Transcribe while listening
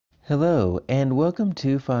Hello and welcome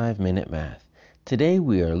to 5-Minute Math. Today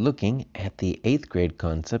we are looking at the 8th grade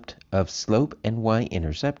concept of slope and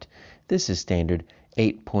y-intercept. This is standard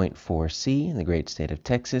 8.4C in the great state of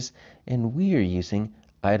Texas, and we are using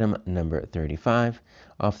item number 35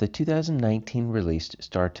 off the 2019 released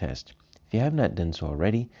STAAR test. If you have not done so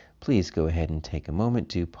already, please go ahead and take a moment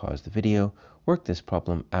to pause the video, work this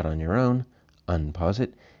problem out on your own, unpause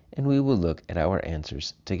it, and we will look at our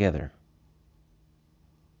answers together.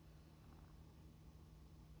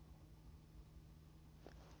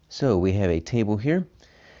 So we have a table here,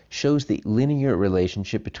 shows the linear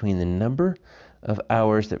relationship between the number of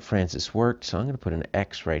hours that Francis worked, so I'm going to put an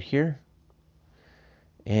X right here,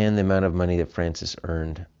 and the amount of money that Francis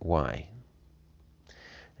earned, Y.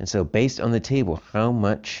 And so based on the table, how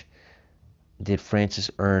much did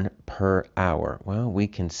Francis earn per hour? Well, we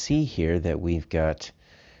can see here that we've got,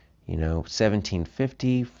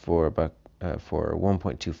 $17.50 for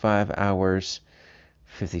 1.25 hours,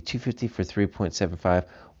 $52.50 for 3.75.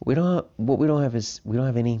 We don't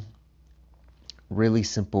have any really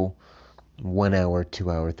simple 1 hour, 2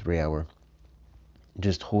 hour, 3 hour,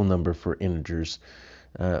 just whole number for integers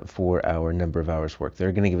for our number of hours worked.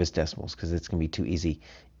 They're going to give us decimals because it's going to be too easy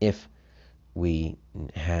if we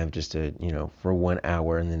have just for 1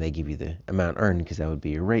 hour and then they give you the amount earned, because that would be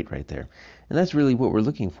your rate right there. And that's really what we're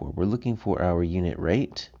looking for. We're looking for our unit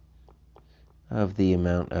rate of the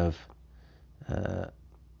amount of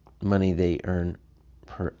money they earn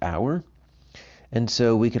per hour. And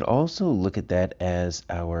so we could also look at that as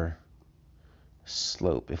our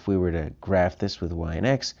slope. If we were to graph this with y and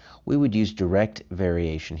x, we would use direct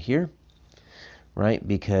variation here, right?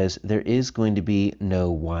 Because there is going to be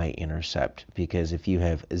no y-intercept, because if you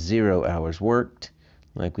have 0 hours worked,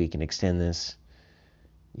 like we can extend this,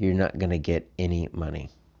 you're not going to get any money.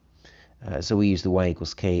 So we use the y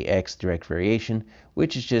equals kx direct variation,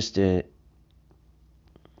 which is just a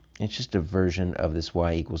version of this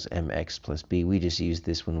y equals mx plus b. We just use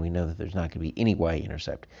this when we know that there's not going to be any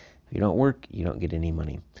y-intercept. If you don't work, you don't get any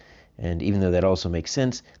money. And even though that also makes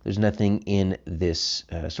sense, there's nothing in this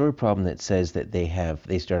story problem that says that they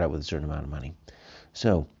start out with a certain amount of money.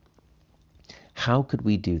 So how could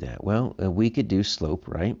we do that? Well, we could do slope,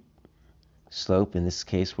 right? Slope, in this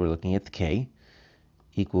case, we're looking at the k,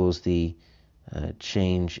 equals the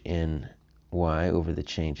change in y over the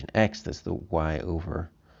change in x. That's the y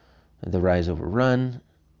over the rise over run.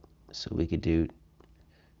 So we could do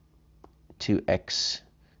 2x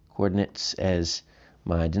coordinates as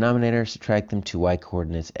my denominator, subtract them, 2y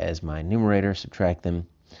coordinates as my numerator, subtract them.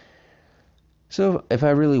 So if I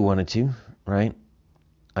really wanted to, right,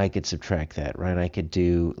 I could subtract that, right? I could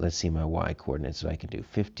do, let's see, my y coordinates. So I could do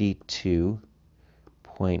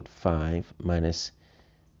 52.5 minus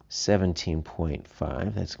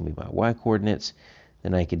 17.5. That's going to be my y coordinates.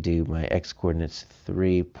 Then I could do my x coordinates,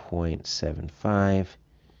 3.75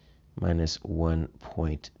 minus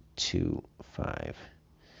 1.25.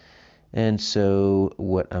 And so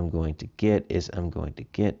what I'm going to get is I'm going to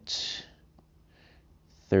get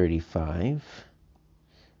 35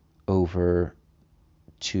 over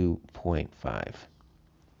 2.5.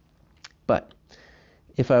 But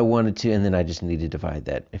if I wanted to, and then I just need to divide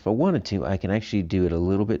that. If I wanted to, I can actually do it a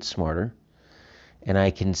little bit smarter. And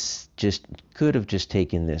I can could have just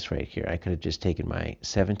taken this right here. I could have just taken my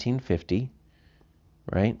 1750,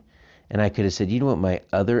 right? And I could have said, you know what my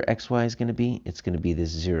other xy is going to be? It's going to be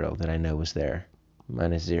this 0 that I know was there,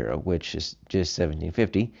 minus 0, which is just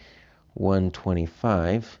 1750.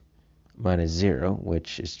 125 minus 0,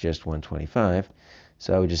 which is just 125.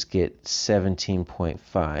 So I would just get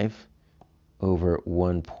 17.5 over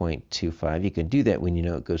 1.25. You can do that when you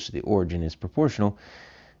know it goes to the origin, it's proportional.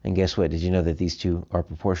 And guess what? Did you know that these two are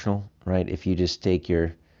proportional, right? If you just take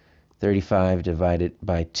your 35 divided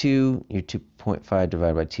by 2, your 2.5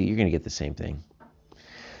 divided by 2, you're going to get the same thing.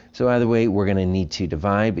 So either way, we're going to need to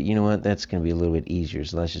divide, but you know what? That's going to be a little bit easier,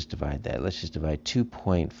 so let's just divide that. Let's just divide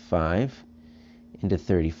 2.5 into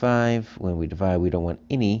 35. When we divide, we don't want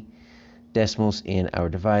any decimals in our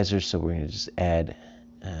divisor, so we're going to just add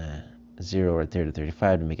 0 right there to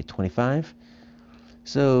 35 to make it 25.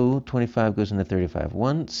 So 25 goes into 35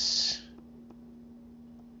 once,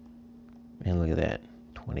 and look at that,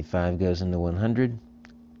 25 goes into 100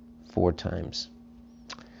 4 times.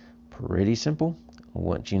 Pretty simple.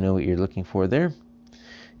 Once you know what you're looking for there,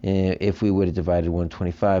 if we would have divided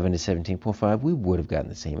 125 into 17.5, we would have gotten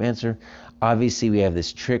the same answer. Obviously, we have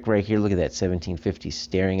this trick right here. Look at that 1750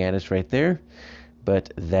 staring at us right there,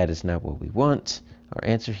 but that is not what we want. Our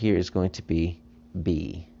answer here is going to be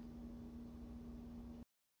B.